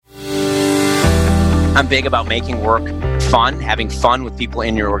I'm big about making work fun, having fun with people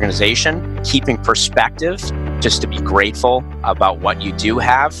in your organization, keeping perspective, just to be grateful about what you do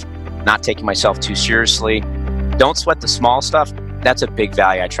have, not taking myself too seriously. Don't sweat the small stuff. That's a big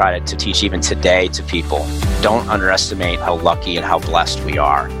value I try to teach even today to people. Don't underestimate how lucky and how blessed we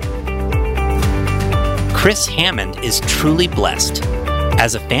are. Chris Hammond is truly blessed.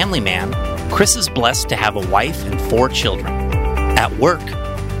 As a family man, Chris is blessed to have a wife and 4 children. At work,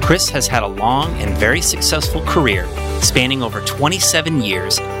 Chris has had a long and very successful career spanning over 27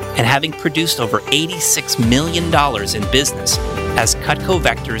 years and having produced over $86 million in business as Cutco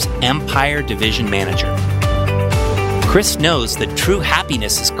Vector's Empire Division Manager. Chris knows that true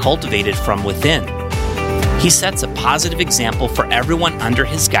happiness is cultivated from within. He sets a positive example for everyone under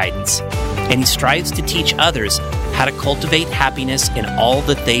his guidance, and he strives to teach others how to cultivate happiness in all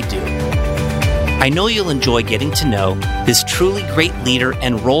that they do. I know you'll enjoy getting to know this truly great leader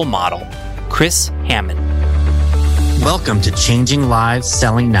and role model, Chris Hammond. Welcome to Changing Lives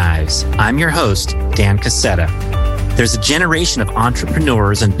Selling Knives. I'm your host, Dan Cassetta. There's a generation of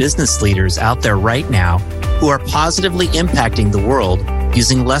entrepreneurs and business leaders out there right now who are positively impacting the world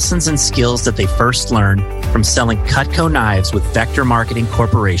using lessons and skills that they first learned from selling Cutco knives with Vector Marketing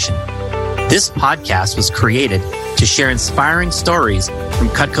Corporation. This podcast was created to share inspiring stories from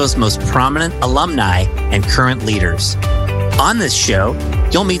Cutco's most prominent alumni and current leaders. On this show,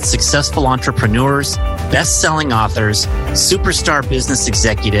 you'll meet successful entrepreneurs, best-selling authors, superstar business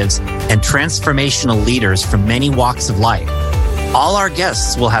executives, and transformational leaders from many walks of life. All our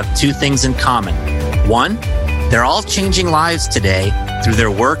guests will have 2 things in common. 1, they're all changing lives today through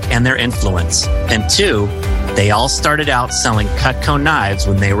their work and their influence. And 2, they all started out selling Cutco knives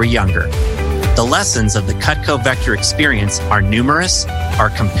when they were younger. The lessons of the Cutco Vector experience are numerous, are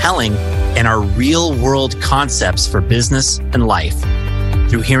compelling, and are real-world concepts for business and life.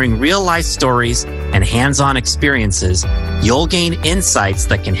 Through hearing real-life stories and hands-on experiences, you'll gain insights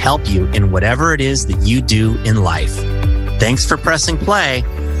that can help you in whatever it is that you do in life. Thanks for pressing play.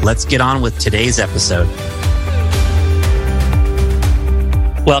 Let's get on with today's episode.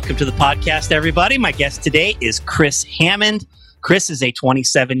 Welcome to the podcast, everybody. My guest today is Chris Hammond. Chris is a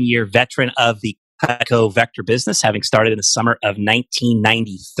 27-year veteran of the Cutco Vector business, having started in the summer of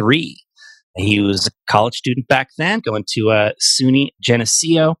 1993. He was a college student back then, going to SUNY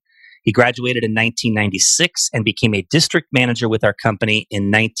Geneseo. He graduated in 1996 and became a district manager with our company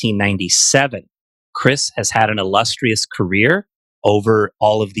in 1997. Chris has had an illustrious career over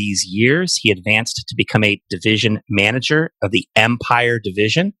all of these years. He advanced to become a division manager of the Empire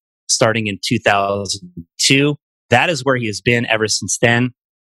Division starting in 2002. That is where he has been ever since then.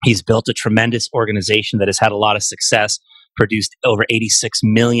 He's built a tremendous organization that has had a lot of success, produced over $86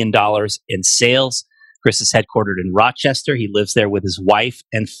 million in sales. Chris is headquartered in Rochester. He lives there with his wife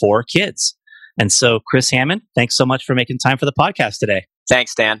and 4 kids. And so, Chris Hammond, thanks so much for making time for the podcast today.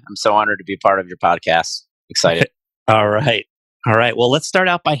 Thanks, Dan. I'm so honored to be part of your podcast. Excited. All right. Well, let's start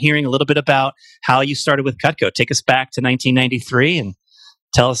out by hearing a little bit about how you started with Cutco. Take us back to 1993 and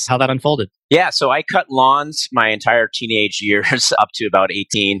tell us how that unfolded. Yeah, so I cut lawns my entire teenage years up to about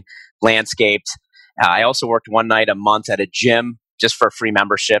 18, landscaped. I also worked one night a month at a gym just for a free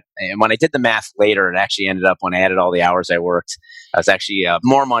membership. And when I did the math later, it actually ended up, when I added all the hours I worked, it was actually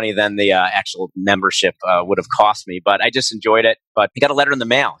more money than the actual membership would have cost me. But I just enjoyed it. But I got a letter in the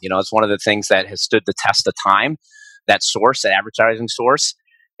mail. You know, it's one of the things that has stood the test of time, that source, that advertising source.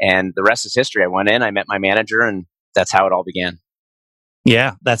 And the rest is history. I went in, I met my manager, and that's how it all began.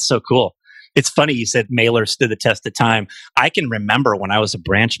 Yeah, that's so cool. It's funny you said mailer stood the test of time. I can remember when I was a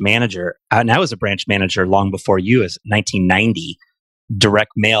branch manager, and I was a branch manager long before you, as 1990.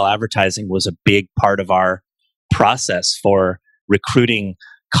 Direct mail advertising was a big part of our process for recruiting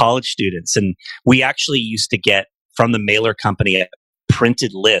college students. And we actually used to get from the mailer company a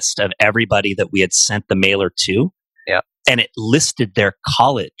printed list of everybody that we had sent the mailer to. Yeah. And it listed their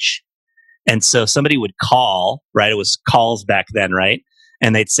college. And so somebody would call, right? It was calls back then, right?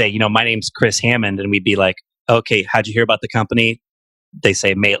 And they'd say, my name's Chris Hammond. And we'd be like, okay, how'd you hear about the company? They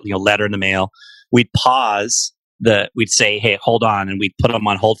say, mail, letter in the mail. We'd pause we'd say, hey, hold on. And we'd put them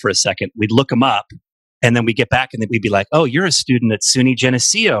on hold for a second. We'd look them up. And then we'd get back and then we'd be like, oh, you're a student at SUNY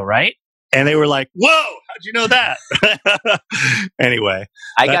Geneseo, right? And they were like, whoa, how'd you know that? Anyway.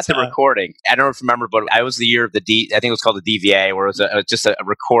 I got the recording. I don't remember, but I was the year of I think it was called the DVA, where it was just a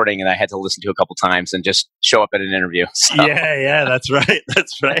recording and I had to listen to a couple times and just show up at an interview. So. Yeah, that's right.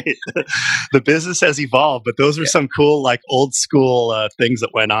 That's right. The business has evolved, but those are some cool, old school things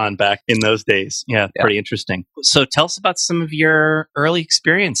that went on back in those days. Yeah, pretty interesting. So tell us about some of your early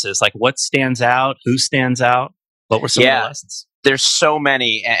experiences. Like what stands out? Who stands out? What were some of the lessons? There's so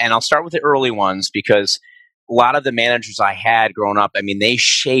many, and I'll start with the early ones because a lot of the managers I had growing up, I mean, they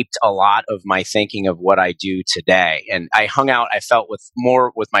shaped a lot of my thinking of what I do today. And I hung out, I felt with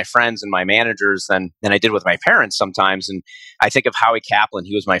more with my friends and my managers than I did with my parents sometimes. And I think of Howie Kaplan.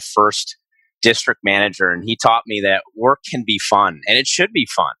 He was my first district manager, and he taught me that work can be fun and it should be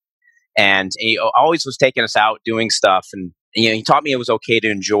fun. And he always was taking us out doing stuff. And he taught me it was okay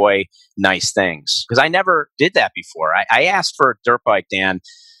to enjoy nice things because I never did that before. I asked for a dirt bike, Dan,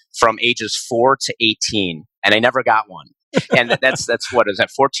 from ages 4 to 18, and I never got one. And that's what is that,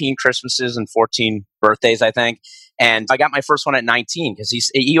 14 Christmases and 14 birthdays, I think. And I got my first one at 19 because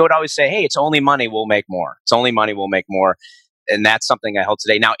he would always say, "Hey, it's only money, we'll make more. It's only money, we'll make more." And that's something I held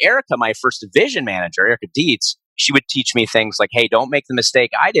today. Now, Erica, my first division manager, Erica Dietz, she would teach me things like, "Hey, don't make the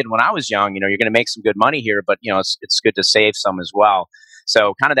mistake I did when I was young. You're going to make some good money here, but it's good to save some as well."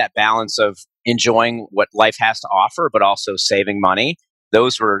 So kind of that balance of enjoying what life has to offer, but also saving money.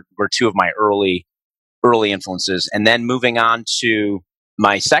 Those were two of my early influences. And then moving on to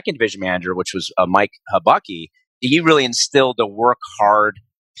my second division manager, which was Mike Habucky, he really instilled a work hard,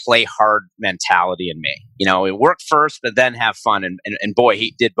 play hard mentality in me. Work first, but then have fun. And boy,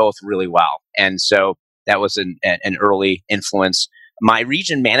 he did both really well. And so that was an early influence. My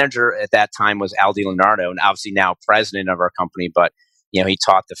region manager at that time was Al DiLeonardo, and obviously now president of our company. But he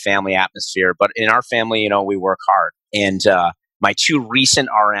taught the family atmosphere. But in our family, we work hard. And my two recent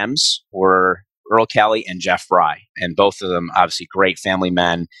RMs were Earl Kelly and Jeff Fry, and both of them obviously great family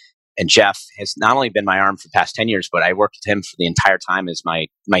men. And Jeff has not only been my RM for the past 10 years, but I worked with him for the entire time as my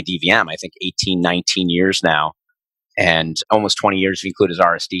DVM, I think 18, 19 years now, and almost 20 years if you include his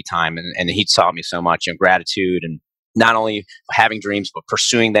RSD time. And he taught me so much, gratitude, and not only having dreams, but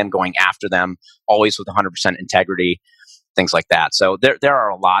pursuing them, going after them, always with 100% integrity, things like that. So there are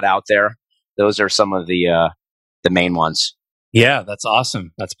a lot out there. Those are some of the main ones. Yeah, that's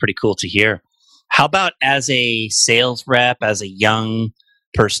awesome. That's pretty cool to hear. How about as a sales rep, as a young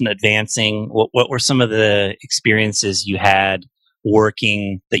person advancing, what were some of the experiences you had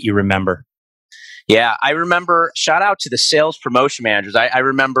working that you remember? Yeah, I remember, shout out to the sales promotion managers. I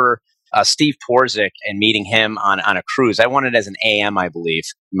remember Steve Porzik and meeting him on a cruise. I won it as an AM, I believe,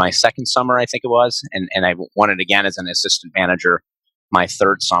 my second summer, I think it was. And I won it again as an assistant manager my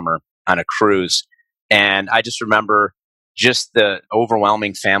third summer on a cruise. And I just remember just the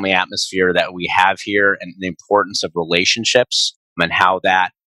overwhelming family atmosphere that we have here and the importance of relationships and how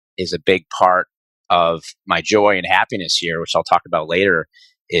that is a big part of my joy and happiness here, which I'll talk about later,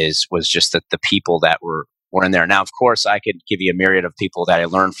 was just the people that were in there. Now, of course, I could give you a myriad of people that I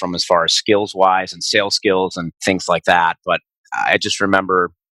learned from as far as skills-wise and sales skills and things like that. But I just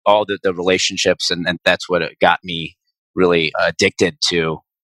remember all the relationships, and that's what got me really addicted to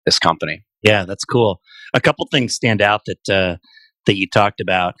this company. Yeah, that's cool. A couple things stand out that you talked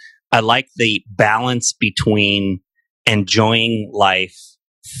about. I like the balance between enjoying life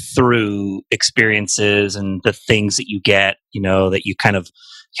through experiences and the things that you get, that you kind of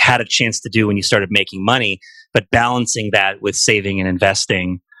had a chance to do when you started making money, but balancing that with saving and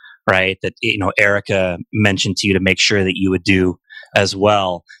investing, right? That, Erica mentioned to you to make sure that you would do as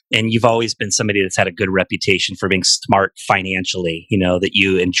well. And you've always been somebody that's had a good reputation for being smart financially, that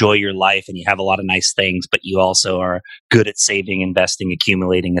you enjoy your life and you have a lot of nice things, but you also are good at saving, investing,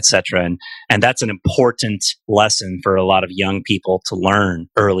 accumulating, etc. And that's an important lesson for a lot of young people to learn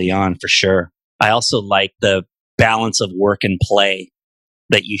early on, for sure. I also like the balance of work and play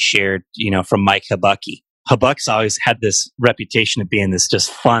that you shared, from Mike Habucky. Habuck's always had this reputation of being this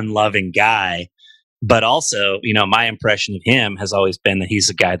just fun-loving guy. But also, my impression of him has always been that he's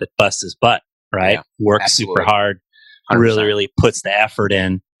a guy that busts his butt, right? Yeah, works absolutely. Super hard, 100%. Really puts the effort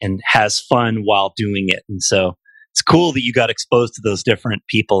in and has fun while doing it. And so it's cool that you got exposed to those different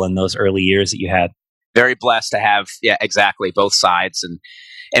people in those early years that you had. Very blessed to have, exactly, both sides.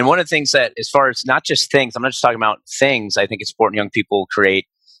 And one of the things that, as far as not just things, I'm not just talking about things, I think it's important young people create,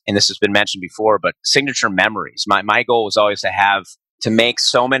 and this has been mentioned before, but signature memories. My goal was always to make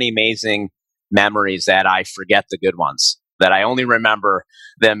so many amazing memories that I forget the good ones, that I only remember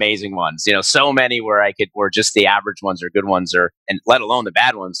the amazing ones. So many where just the average ones or good ones, and let alone the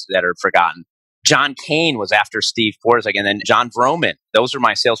bad ones that are forgotten. John Kane was after Steve Porzik, and then John Vroman. Those are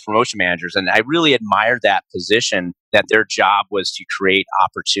my sales promotion managers. And I really admired that position, that their job was to create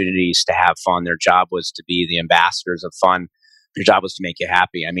opportunities to have fun. Their job was to be the ambassadors of fun. Their job was to make you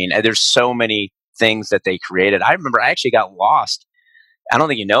happy. I mean, there's so many things that they created. I remember I actually got lost. I don't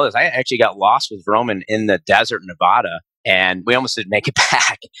think you know this. I actually got lost with Vroman in the desert in Nevada, and we almost didn't make it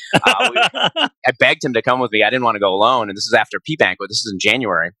back. I begged him to come with me. I didn't want to go alone. And this is after P Banquet. This is in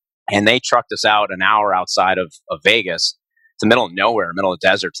January. And they trucked us out an hour outside of Vegas. the middle of nowhere, middle of the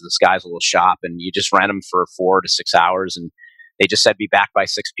desert, to this guy's little shop, and you just rent them for 4 to 6 hours, and they just said be back by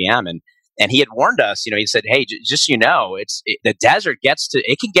 6 p.m. And he had warned us. He said, "Hey, just so you know, the desert can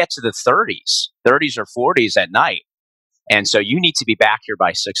get to the 30s or 40s at night, and so you need to be back here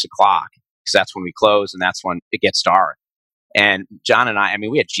by 6 o'clock because that's when we close and that's when it gets dark." And John and I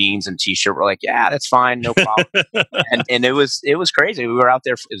mean, we had jeans and t-shirt. We're like, yeah, that's fine, no problem. and it was crazy. We were out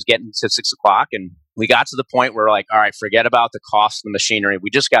there. It was getting to 6 o'clock, and we got to the point where we're like, all right, forget about the cost of the machinery. We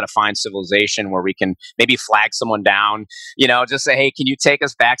just got to find civilization where we can maybe flag someone down. Just say, hey, can you take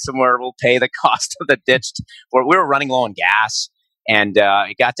us back somewhere? We'll pay the cost of the ditch. Where we were running low on gas, and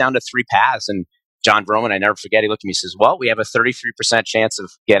it got down to 3 paths. And John Vroman, I never forget, he looked at me and says, well, we have a 33% chance of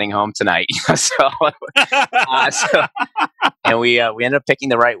getting home tonight. And we ended up picking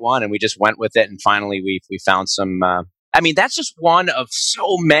the right one, and we just went with it. And finally, we found some. That's just one of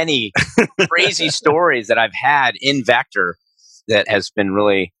so many crazy stories that I've had in Vector that has been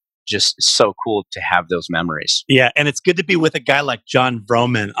really just so cool to have those memories. Yeah, and it's good to be with a guy like John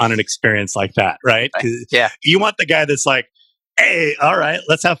Vroman on an experience like that, right? Yeah. You want the guy that's like, hey, all right,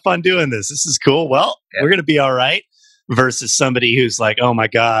 let's have fun doing this. This is cool. Well, we're going to be all right. Versus somebody who's like, oh my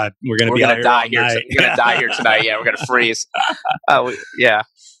God, we're going to die here. We're going to die here tonight. Yeah, we're going to freeze. Yeah.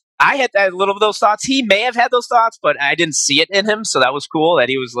 I had a little of those thoughts. He may have had those thoughts, but I didn't see it in him. So that was cool that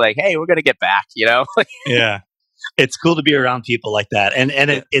he was like, hey, we're going to get back, Yeah. It's cool to be around people like that. And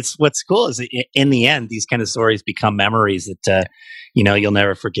it's what's cool is in the end, these kind of stories become memories that, you'll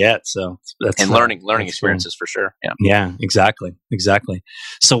never forget. So that's learning experiences cool. For sure. Yeah. Yeah, exactly.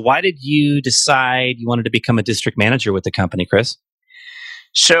 So why did you decide you wanted to become a district manager with the company, Chris?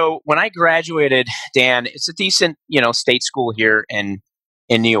 So when I graduated, Dan, it's a decent, state school here in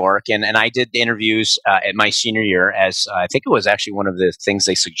New York. And I did the interviews at my senior year as I think it was actually one of the things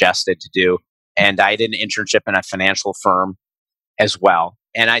they suggested to do. And I did an internship in a financial firm as well.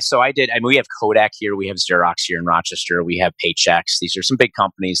 And we have Kodak here, we have Xerox here in Rochester, we have Paychex. These are some big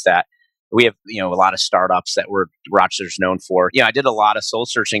companies that we have, a lot of startups that Rochester's known for. I did a lot of soul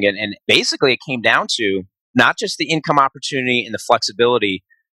searching, and basically it came down to not just the income opportunity and the flexibility,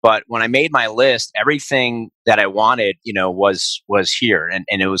 but when I made my list, everything that I wanted, was here. And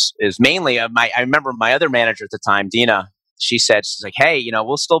it was mainly I remember my other manager at the time, Dina. She's like, hey,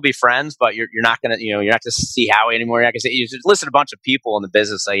 we'll still be friends, but you're not going to, you're not going to see Howie anymore. You're not going to see, you just listen to a bunch of people in the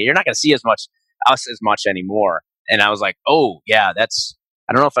business. Like, you're not going to see us as much anymore. And I was like, oh yeah,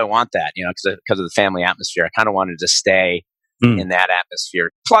 I don't know if I want that, because of the family atmosphere. I kind of wanted to stay in that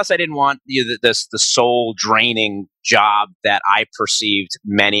atmosphere. Plus I didn't want the soul draining job that I perceived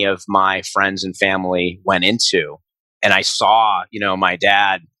many of my friends and family went into. And I saw, my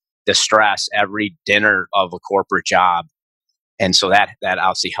dad distress every dinner of a corporate job. And so that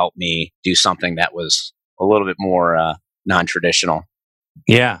obviously helped me do something that was a little bit more non-traditional.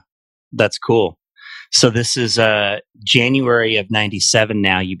 Yeah, that's cool. So this is January of 97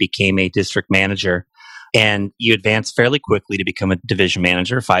 now, you became a district manager, and you advanced fairly quickly to become a division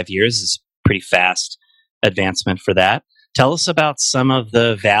manager. 5 years is pretty fast advancement for that. Tell us about some of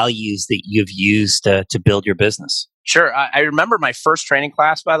the values that you've used to build your business. Sure. I remember my first training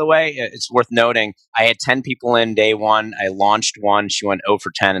class, by the way. It's worth noting. I had 10 people in day one. I launched one. She went 0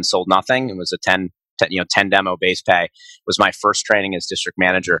 for 10 and sold nothing. It was a 10 demo base pay. It was my first training as district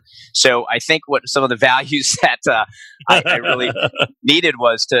manager. So I think what some of the values that I really needed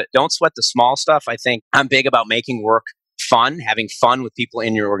was to don't sweat the small stuff. I think I'm big about making work fun, having fun with people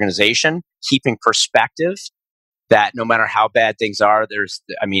in your organization, keeping perspective that no matter how bad things are,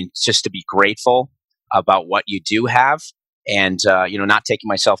 it's just to be grateful about what you do have, and not taking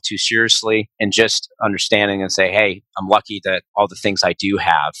myself too seriously, and just understanding and say, hey, I'm lucky that all the things I do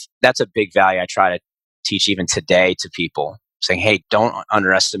have. That's a big value I try to teach even today to people, saying, hey, don't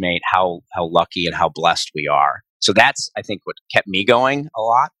underestimate how lucky and how blessed we are. So that's, I think, what kept me going a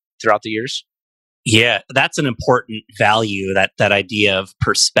lot throughout the years. Yeah, that's an important value, that idea of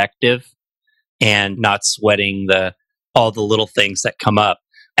perspective and not sweating all the little things that come up.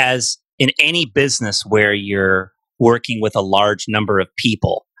 As in any business where you're working with a large number of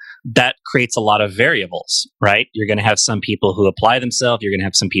people, that creates a lot of variables, right? You're going to have some people who apply themselves. You're going to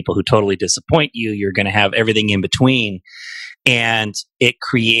have some people who totally disappoint you. You're going to have everything in between. And it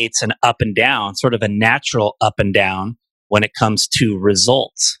creates an up and down, sort of a natural up and down when it comes to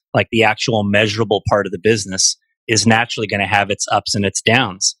results. Like the actual measurable part of the business is naturally going to have its ups and its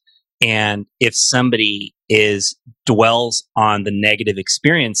downs. And if somebody dwells on the negative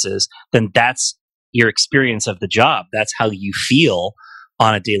experiences, then that's your experience of the job. That's how you feel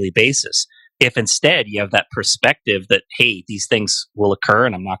on a daily basis. If instead you have that perspective that, hey, these things will occur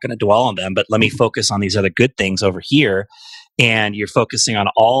and I'm not going to dwell on them, but let me focus on these other good things over here. And you're focusing on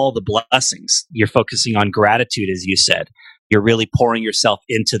all the blessings. You're focusing on gratitude, as you said. You're really pouring yourself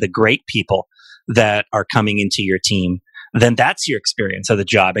into the great people that are coming into your team. Then that's your experience of the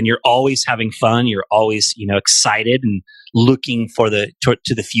job. And you're always having fun. You're always, excited and looking for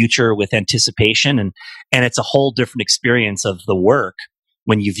to the future with anticipation. And it's a whole different experience of the work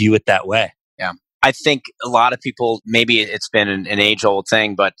when you view it that way. Yeah. I think a lot of people, maybe it's been an age-old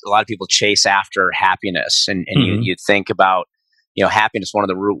thing, but a lot of people chase after happiness. And you think about, happiness, one of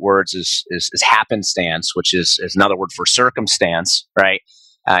the root words is happenstance, which is another word for circumstance, right?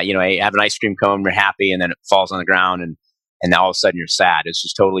 You have an ice cream cone, you're happy, and then it falls on the ground, and now all of a sudden you're sad. It's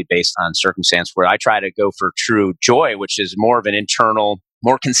just totally based on circumstance, where I try to go for true joy, which is more of an internal,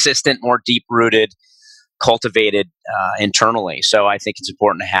 more consistent, more deep-rooted, cultivated internally. So I think it's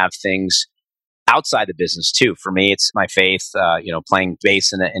important to have things outside the business too. For me, it's my faith, playing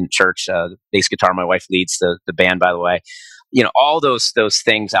bass in church, bass guitar. My wife leads the band, by the way. All those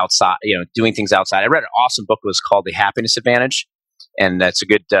things outside, doing things outside. I read an awesome book. It was called The Happiness Advantage. And that's a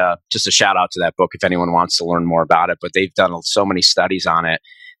good, just a shout out to that book if anyone wants to learn more about it. But they've done so many studies on it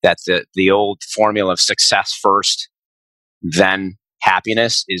that the old formula of success first, then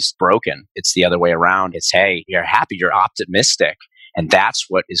happiness is broken. It's the other way around. It's, hey, you're happy, you're optimistic. And that's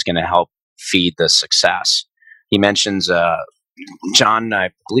what is going to help feed the success. He mentions John,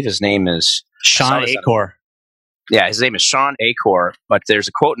 I believe his name is Sean Achor. Yeah, his name is Sean Achor. But there's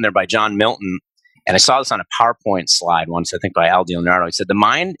a quote in there by John Milton. And I saw this on a PowerPoint slide once, I think by Al Leonardo. He said, the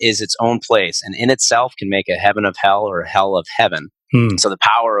mind is its own place and in itself can make a heaven of hell or a hell of heaven. So the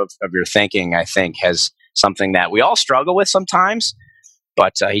power of your thinking, I think, has something that we all struggle with sometimes.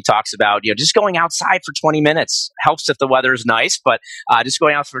 But he talks about, just going outside for 20 minutes helps if the weather is nice, but just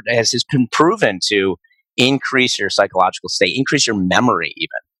going out has been proven to increase your psychological state, increase your memory even.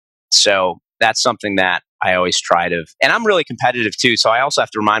 So that's something that I always try to, and I'm really competitive too. So I also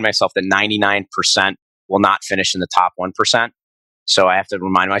have to remind myself that 99% will not finish in the top 1%. So I have to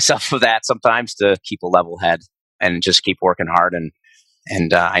remind myself of that sometimes to keep a level head and just keep working hard.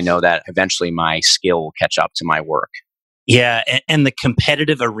 And I know that eventually my skill will catch up to my work. Yeah. And the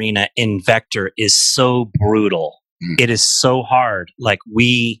competitive arena in Vector is so brutal. It is so hard. Like,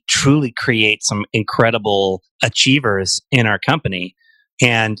 we truly create some incredible achievers in our company.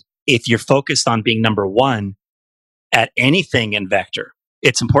 And if you're focused on being number one at anything in Vector,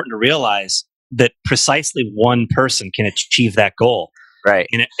 it's important to realize that precisely one person can achieve that goal, right,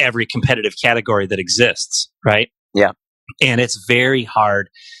 in every competitive category that exists, right? Yeah. And it's very hard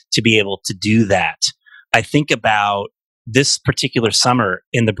to be able to do that. I think about this particular summer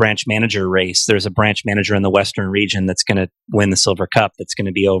in the branch manager race. There's a branch manager in the Western region that's going to win the Silver Cup. That's going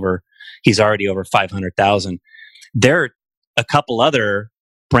to be he's already over 500,000. There are a couple other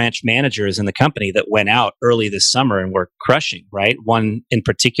branch managers in the company that went out early this summer and were crushing, right? One in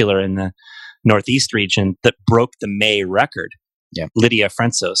particular in the Northeast region that broke the May record. Yeah. Lydia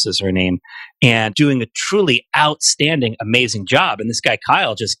Frensos is her name, and doing a truly outstanding, amazing job. And this guy,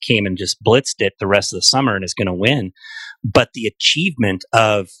 Kyle, just came and just blitzed it the rest of the summer and is going to win. But the achievement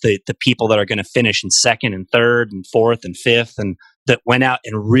of the people that are going to finish in second and third and fourth and fifth, and that went out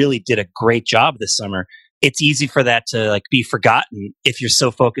and really did a great job this summer, it's easy for that to be forgotten if you're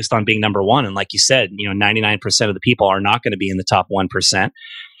so focused on being number one. And like you said, 99% of the people are not going to be in the top 1%.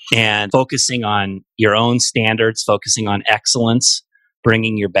 And focusing on your own standards, focusing on excellence,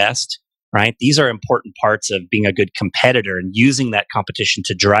 bringing your best, right? These are important parts of being a good competitor and using that competition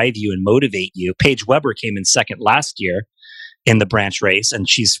to drive you and motivate you. Paige Weber came in second last year in the branch race, and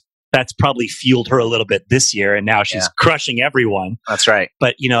that's probably fueled her a little bit this year, and now she's crushing everyone. That's right.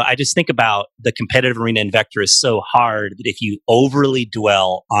 But, I just think about the competitive arena in Vector is so hard that if you overly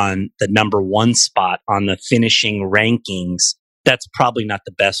dwell on the number one spot on the finishing rankings, that's probably not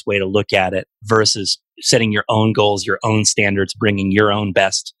the best way to look at it versus setting your own goals, your own standards, bringing your own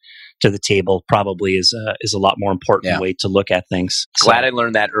best to the table probably is a lot more important way to look at things. Glad I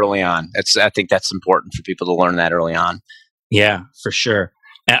learned that early on. I think that's important for people to learn that early on. Yeah, for sure.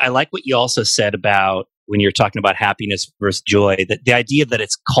 And I like what you also said about when you're talking about happiness versus joy, that the idea that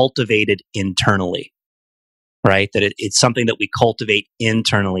it's cultivated internally, right? That it's something that we cultivate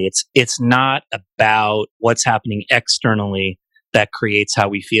internally. It's not about what's happening externally that creates how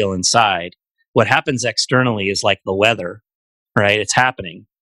we feel inside. What happens externally is like the weather, right? It's happening.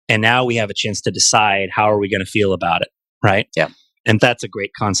 And now we have a chance to decide how are we going to feel about it, right? Yeah. And that's a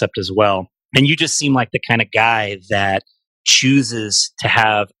great concept as well. And you just seem like the kind of guy that chooses to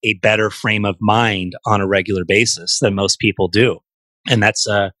have a better frame of mind on a regular basis than most people do. And that's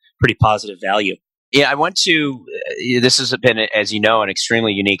pretty positive value. Yeah, I went to, this has been, as you know, an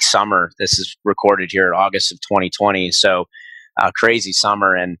extremely unique summer. This is recorded here in August of 2020. So crazy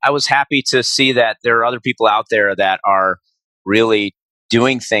summer. And I was happy to see that there are other people out there that are really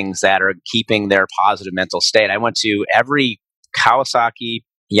doing things that are keeping their positive mental state. I went to every Kawasaki,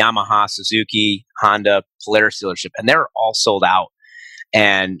 Yamaha, Suzuki, Honda, Polaris dealership, and they're all sold out.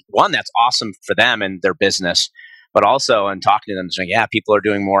 And one, that's awesome for them and their business. But also, in talking to them, saying, yeah, people are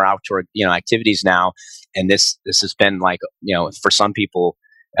doing more outdoor, activities now, and this has been like, for some people,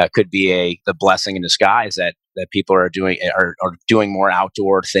 could be the blessing in disguise that people are doing more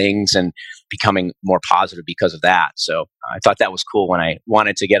outdoor things and becoming more positive because of that. So I thought that was cool. When I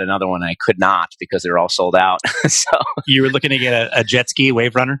wanted to get another one, I could not because they're all sold out. So you were looking to get a jet ski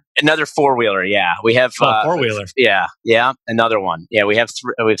Wave Runner, another 4-wheeler. Yeah, we have 4-wheeler. Yeah, another one. Yeah, we have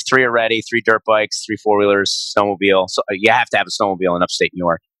three already: 3 dirt bikes, 3 4-wheelers, snowmobile. So you have to have a snowmobile in upstate New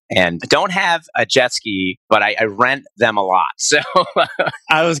York. And I don't have a jet ski, but I rent them a lot. So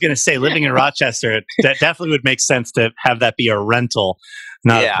I was going to say, living in Rochester, that definitely would make sense to have that be a rental,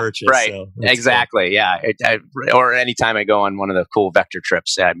 not a purchase. Right. So exactly. Cool. Yeah. Or anytime I go on one of the cool vector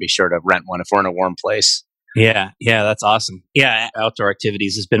trips, I'd be sure to rent one if we're in a warm place. Yeah. Yeah. That's awesome. Yeah. Outdoor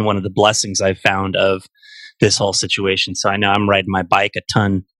activities has been one of the blessings I've found of this whole situation. So I know I'm riding my bike a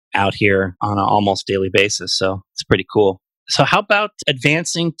ton out here on an almost daily basis. So it's pretty cool. So how about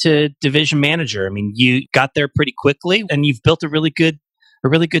advancing to division manager? I mean, you got there pretty quickly and you've built a really good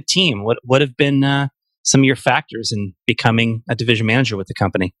team. What have been some of your factors in becoming a division manager with the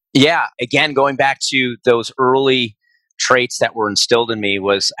company? Yeah. Again, going back to those early traits that were instilled in me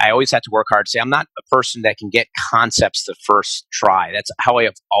was I always had to work hard. I'm not a person that can get concepts the first try. That's how I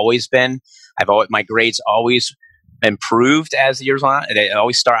have always been. My grades always improved as the years went on. I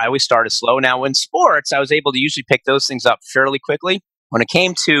always started slow. Now in sports, I was able to usually pick those things up fairly quickly. When it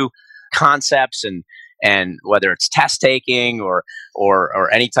came to concepts and whether it's test taking or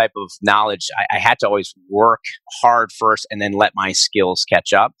any type of knowledge, I had to always work hard first and then let my skills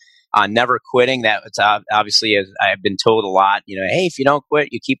catch up. Never quitting. That's obviously, as I've been told a lot, hey, if you don't quit,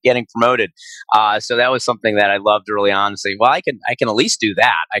 you keep getting promoted. So that was something that I loved early on. To say, well, I can at least do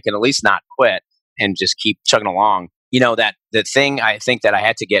that. I can at least not quit and just keep chugging along. That the thing I think that I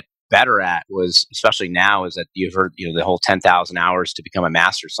had to get better at was, especially now, is that you've heard, the whole 10,000 hours to become a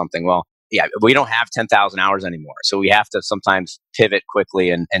master or something. Well, yeah, we don't have 10,000 hours anymore. So we have to sometimes pivot quickly.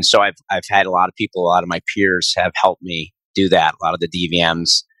 And so I've had a lot of my peers have helped me do that. A lot of the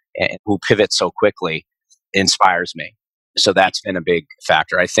DVMs who pivot so quickly inspires me. So that's been a big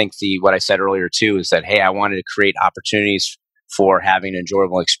factor. I think what I said earlier too is that, hey, I wanted to create opportunities for having an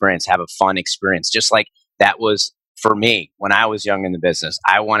enjoyable experience, have a fun experience, just like that was for me when I was young in the business.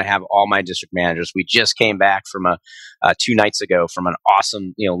 I want to have all my district managers. We just came back from 2 nights ago from an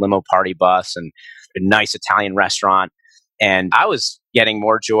awesome, limo party bus and a nice Italian restaurant. And I was getting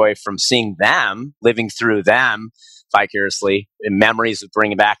more joy from seeing them, living through them vicariously, in memories of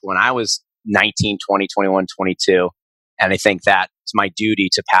bringing back when I was 19, 20, 21, 22. And I think that's my duty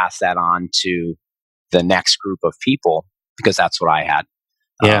to pass that on to the next group of people because that's what I had.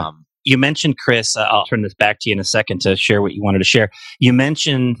 Yeah. You mentioned, Chris, I'll turn this back to you in a second to share what you wanted to share. You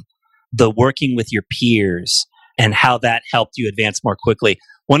mentioned the working with your peers and how that helped you advance more quickly.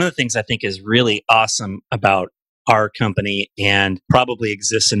 One of the things I think is really awesome about our company and probably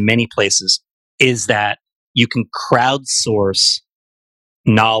exists in many places is that you can crowdsource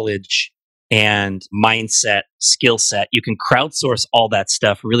knowledge and mindset, skill set. You can crowdsource all that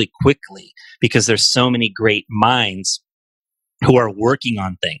stuff really quickly because there's so many great minds who are working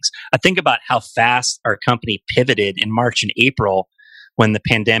on things. I think about how fast our company pivoted in March and April when the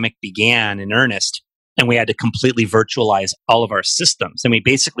pandemic began in earnest, and we had to completely virtualize all of our systems. And we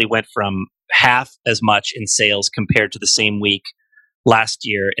basically went from half as much in sales compared to the same week last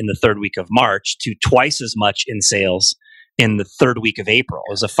year in the 3rd week of March to twice as much in sales in the 3rd week of April.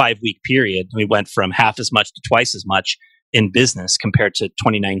 It was a 5-week period. We went from half as much to twice as much in business compared to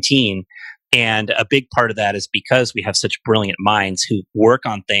 2019. And a big part of that is because we have such brilliant minds who work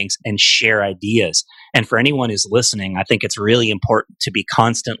on things and share ideas. And for anyone who's listening, I think it's really important to be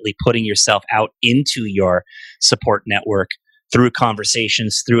constantly putting yourself out into your support network through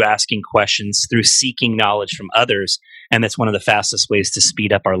conversations, through asking questions, through seeking knowledge from others. And that's one of the fastest ways to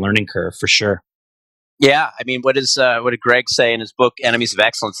speed up our learning curve for sure. Yeah. I mean, what did Greg say in his book, Enemies of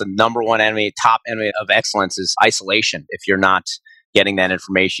Excellence? The number one top enemy of excellence is isolation. If you're not getting that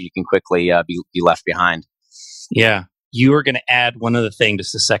information, you can quickly be left behind. Yeah. You were going to add one other thing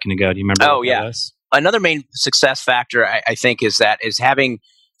just a second ago. Do you remember? Oh, yeah. Another main success factor, I think, is having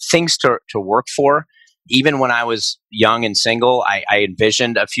things to work for even when I was young and single, I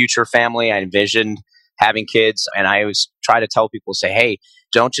envisioned a future family. I envisioned having kids. And I always try to tell people, say, hey,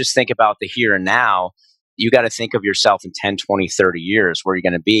 don't just think about the here and now. You got to think of yourself in 10, 20, 30 years, where you're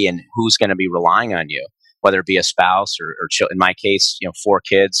going to be and who's going to be relying on you, whether it be a spouse or in my case, 4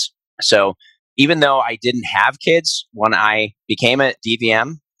 kids. So even though I didn't have kids when I became a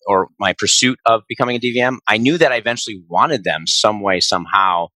DVM, or my pursuit of becoming a DVM, I knew that I eventually wanted them some way,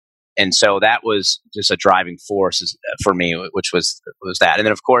 somehow. And so that was just a driving force for me, which was that. And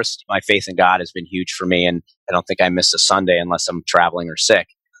then, of course, my faith in God has been huge for me. And I don't think I miss a Sunday unless I'm traveling or sick.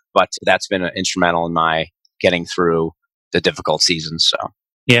 But that's been instrumental in my getting through the difficult seasons. So,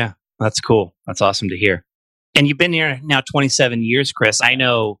 yeah, that's cool. That's awesome to hear. And you've been here now 27 years, Chris. I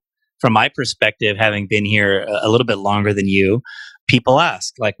know from my perspective, having been here a little bit longer than you, people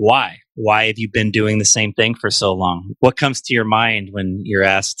ask, like, why? Why have you been doing the same thing for so long? What comes to your mind when you're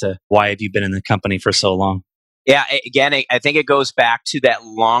asked, why have you been in the company for so long? Yeah, again, I think it goes back to that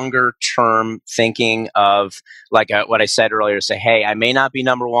longer term thinking of like what I said earlier, say, hey, I may not be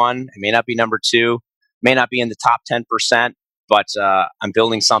number one, I may not be number two, may not be in the top 10%, but I'm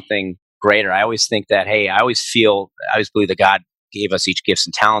building something greater. I always think that, hey, I always believe that God gave us each gifts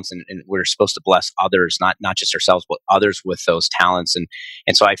and talents, and we're supposed to bless others, not just ourselves, but others with those talents.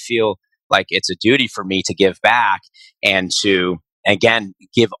 And so I feel like it's a duty for me to give back and to, again,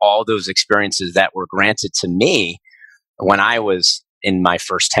 give all those experiences that were granted to me when I was in my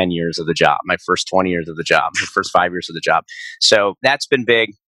first 10 years of the job, my first 20 years of the job, my first 5 years of the job. So that's been big.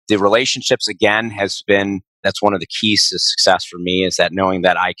 The relationships, again, that's one of the keys to success for me, is that knowing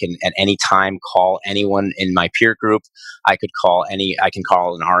that I can at any time call anyone in my peer group. I can call an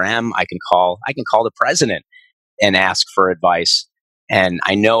RM. I can call the president and ask for advice. And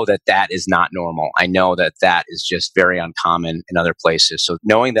I know that that is not normal. I know that that is just very uncommon in other places. So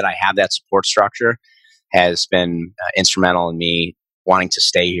knowing that I have that support structure has been instrumental in me wanting to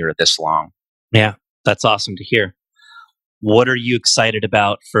stay here this long. Yeah, that's awesome to hear. What are you excited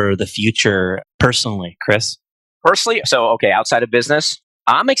about for the future personally, Chris? Personally, outside of business,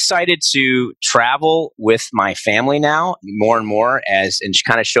 I'm excited to travel with my family now more and more and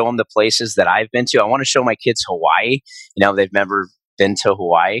kind of show them the places that I've been to. I want to show my kids Hawaii. They've never been to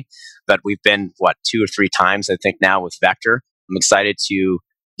Hawaii, but we've been 2 or 3 times, I think, now with Vector. I'm excited to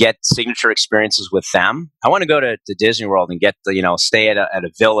get signature experiences with them. I want to go to Disney World and get stay at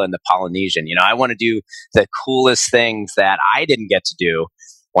a villa in the Polynesian. I want to do the coolest things that I didn't get to do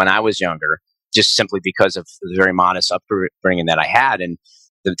when I was younger, just simply because of the very modest upbringing that I had and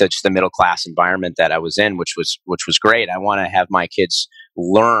just the middle class environment that I was in, which was great. I want to have my kids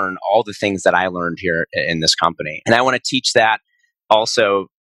learn all the things that I learned here in this company, and I want to teach that also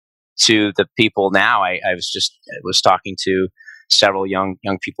to the people now. I was talking to several young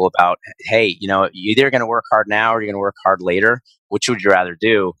people about, hey, you're either going to work hard now or you're going to work hard later. Which would you rather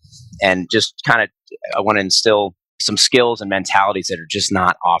do? And just kind of, I want to instill some skills and mentalities that are just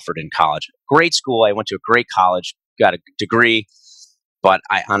not offered in college. Great school. I went to a great college, got a degree, but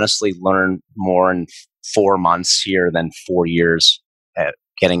I honestly learned more in 4 months here than 4 years at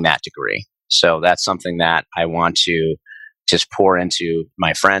getting that degree. So that's something that I want to just pour into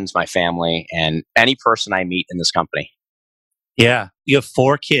my friends, my family, and any person I meet in this company. Yeah. You have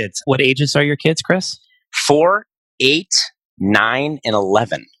 4 kids. What ages are your kids, Chris? 4, 8, 9, and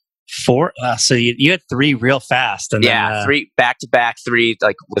 11. 4? So you had 3 real fast. And then, 3 back-to-back, 3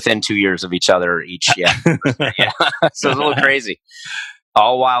 like within 2 years of each other each. Yeah. Yeah. So it was a little crazy.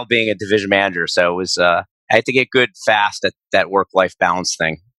 All while being a division manager. So it was, I had to get good fast at that work-life balance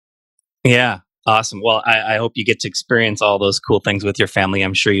thing. Yeah. Awesome. Well, I hope you get to experience all those cool things with your family.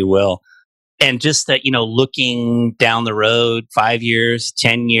 I'm sure you will. And just that, looking down the road, 5 years,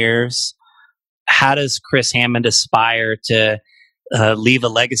 10 years, how does Chris Hammond aspire to leave a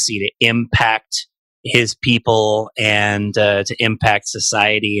legacy to impact his people and to impact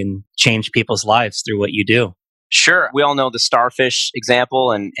society and change people's lives through what you do? Sure. We all know the starfish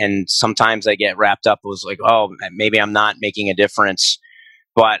example, and sometimes I get wrapped up with like, oh, maybe I'm not making a difference.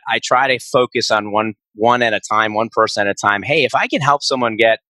 But I try to focus on one at a time, one person at a time. Hey, if I can help someone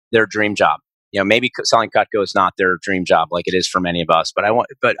get their dream job, maybe selling Cutco is not their dream job like it is for many of us, but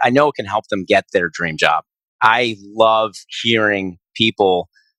I know it can help them get their dream job. I love hearing people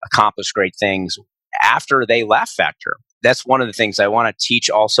accomplish great things after they left Vector. That's one of the things I want to teach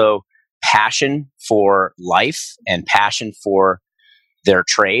also: passion for life and passion for their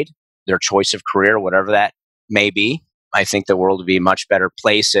trade, their choice of career, whatever that may be. I think the world would be a much better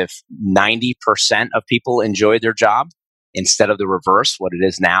place if 90% of people enjoyed their job instead of the reverse, what it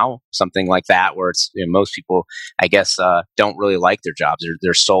is now, something like that, where it's, most people, I guess, don't really like their jobs.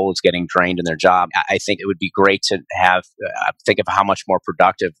 Their soul is getting drained in their job. I think it would be great to have, think of how much more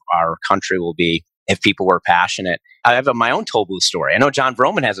productive our country will be if people were passionate. I have my own Toll Booth story. I know John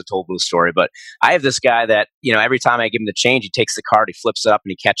Vroman has a Toll Booth story, but I have this guy that, every time I give him the change, he takes the card, he flips it up,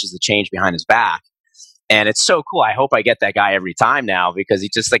 and he catches the change behind his back. And it's so cool. I hope I get that guy every time now, because he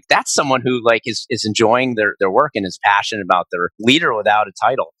just that's someone who is enjoying their work and is passionate about their leader without a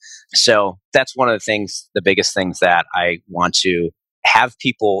title. So that's one of the things, the biggest things that I want to have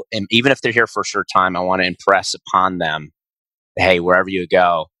people, and even if they're here for a short time, I want to impress upon them, hey, wherever you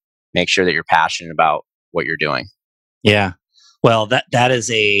go, make sure that you're passionate about what you're doing. Yeah. Well, that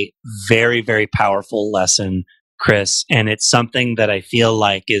is a very, very powerful lesson, Chris. And it's something that I feel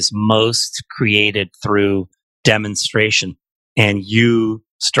like is most created through demonstration. And you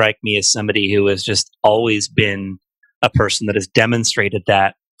strike me as somebody who has just always been a person that has demonstrated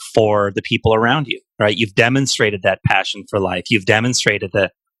that for the people around you, right? You've demonstrated that passion for life. You've demonstrated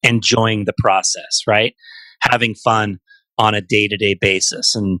that enjoying the process, right? Having fun on a day-to-day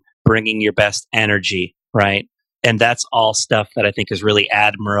basis and bringing your best energy, right? And that's all stuff that I think is really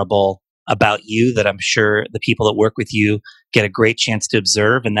admirable about you, that I'm sure the people that work with you get a great chance to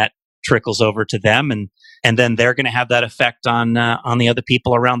observe, and that trickles over to them, and then they're going to have that effect on the other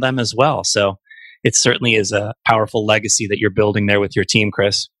people around them as well. So it certainly is a powerful legacy that you're building there with your team,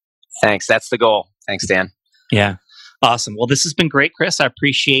 Chris. Thanks. That's the goal. Thanks, Dan. Yeah. Awesome. Well, this has been great, Chris. I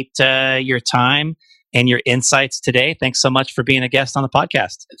appreciate your time and your insights today. Thanks so much for being a guest on the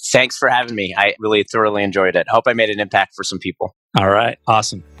podcast. Thanks for having me. I really thoroughly enjoyed it. Hope I made an impact for some people. All right.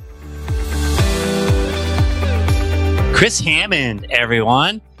 Awesome. Chris Hammond,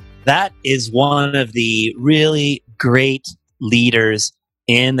 everyone. That is one of the really great leaders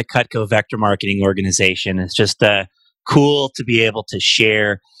in the Cutco Vector Marketing organization. It's just cool to be able to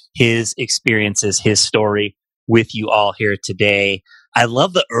share his experiences, his story with you all here today. I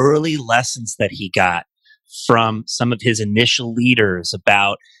love the early lessons that he got from some of his initial leaders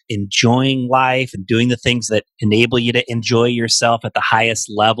about enjoying life and doing the things that enable you to enjoy yourself at the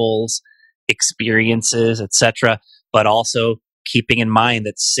highest levels, experiences, etc., but also keeping in mind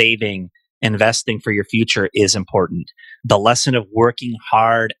that saving, investing for your future is important. The lesson of working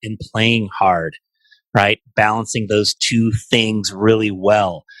hard and playing hard, right? Balancing those two things really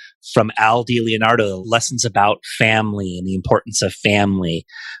well. From Al DiLeonardo, lessons about family and the importance of family.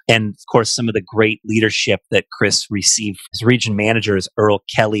 And of course, some of the great leadership that Chris received. His region managers, Earl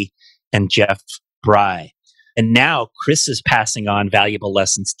Kelly and Jeff Bry. And now Chris is passing on valuable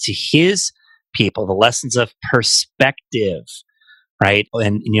lessons to his people, the lessons of perspective, right?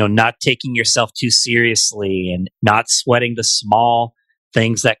 And, not taking yourself too seriously and not sweating the small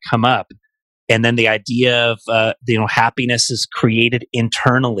things that come up. And then the idea of, happiness is created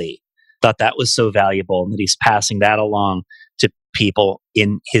internally. Thought that was so valuable, and that he's passing that along to people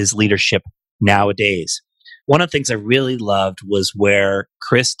in his leadership nowadays. One of the things I really loved was where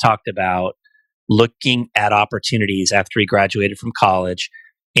Chris talked about looking at opportunities after he graduated from college.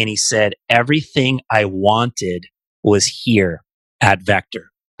 And he said, everything I wanted was here at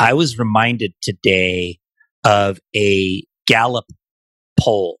Vector. I was reminded today of a Gallup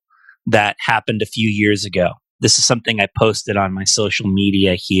poll that happened a few years ago. This is something I posted on my social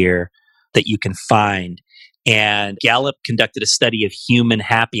media here that you can find. And Gallup conducted a study of human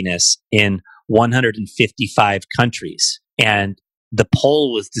happiness in 155 countries. And the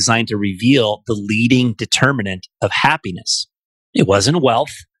poll was designed to reveal the leading determinant of happiness. It wasn't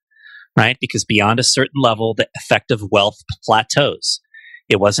wealth, right? Because beyond a certain level, the effect of wealth plateaus.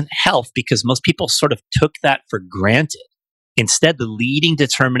 It wasn't health, because most people sort of took that for granted. Instead, the leading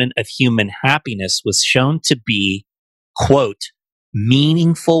determinant of human happiness was shown to be, quote,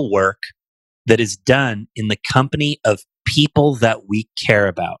 meaningful work that is done in the company of people that we care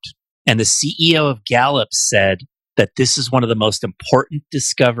about. And the CEO of Gallup said that this is one of the most important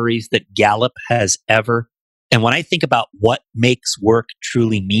discoveries that Gallup has ever. And when I think about what makes work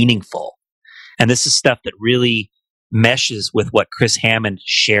truly meaningful, and this is stuff that really meshes with what Chris Hammond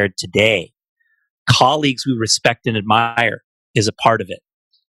shared today, colleagues we respect and admire is a part of it.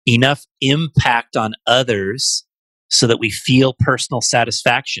 Enough impact on others so that we feel personal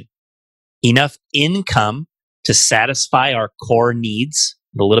satisfaction. Enough income to satisfy our core needs,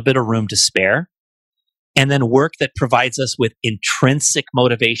 with a little bit of room to spare. And then work that provides us with intrinsic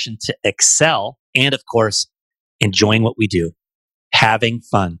motivation to excel. And of course, enjoying what we do, having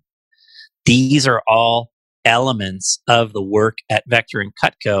fun. These are all elements of the work at Vector and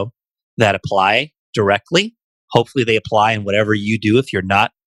Cutco that apply directly. Hopefully they apply in whatever you do if you're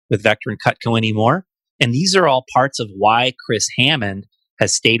not with Vector and Cutco anymore. And these are all parts of why Chris Hammond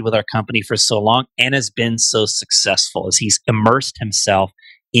has stayed with our company for so long and has been so successful, as he's immersed himself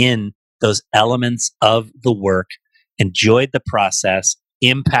in those elements of the work, enjoyed the process,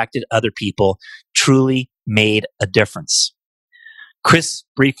 impacted other people, truly made a difference. Chris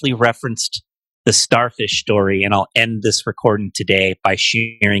briefly referenced the starfish story, and I'll end this recording today by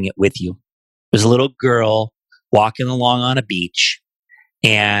sharing it with you. There's a little girl walking along on a beach,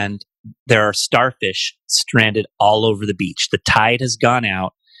 and there are starfish stranded all over the beach. The tide has gone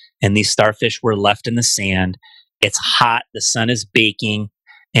out, and these starfish were left in the sand. It's hot, the sun is baking,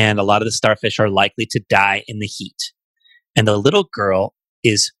 and a lot of the starfish are likely to die in the heat. And the little girl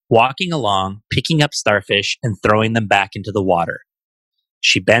is walking along, picking up starfish and throwing them back into the water.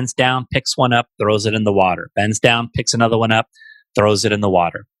 She bends down, picks one up, throws it in the water. Bends down, picks another one up, throws it in the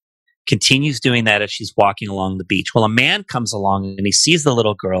water. Continues doing that as she's walking along the beach. Well, a man comes along and he sees the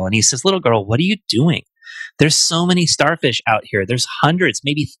little girl and he says, "Little girl, what are you doing? There's so many starfish out here. There's hundreds,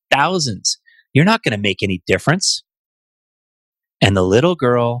 maybe thousands. You're not going to make any difference." And the little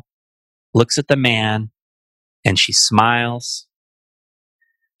girl looks at the man and she smiles.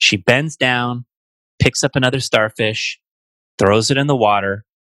 She bends down, picks up another starfish, throws it in the water,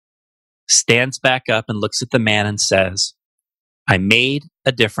 stands back up and looks at the man and says, "I made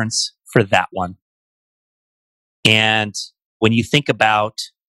a difference for that one." And when you think about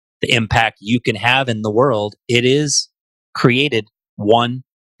the impact you can have in the world, it is created one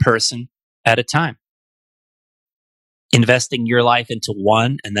person at a time. Investing your life into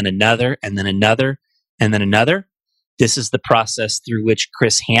one and then another and then another and then another. This is the process through which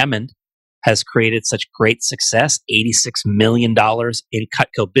Chris Hammond has created such great success, $86 million in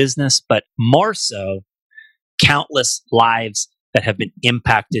Cutco business, but more so, countless lives that have been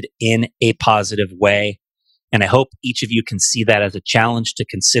impacted in a positive way. And I hope each of you can see that as a challenge to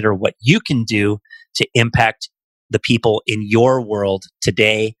consider what you can do to impact the people in your world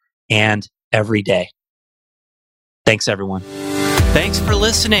today and every day. Thanks, everyone. Thanks for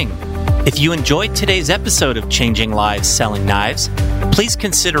listening. If you enjoyed today's episode of Changing Lives Selling Knives, please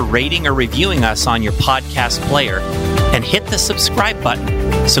consider rating or reviewing us on your podcast player and hit the subscribe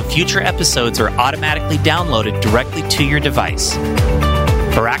button so future episodes are automatically downloaded directly to your device.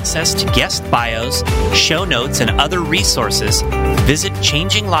 For access to guest bios, show notes, and other resources, visit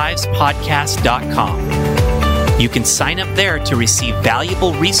changinglivespodcast.com. You can sign up there to receive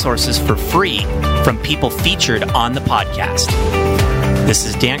valuable resources for free from people featured on the podcast. This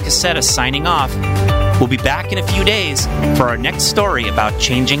is Dan Cassetta signing off. We'll be back in a few days for our next story about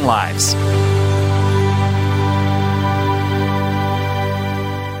changing lives.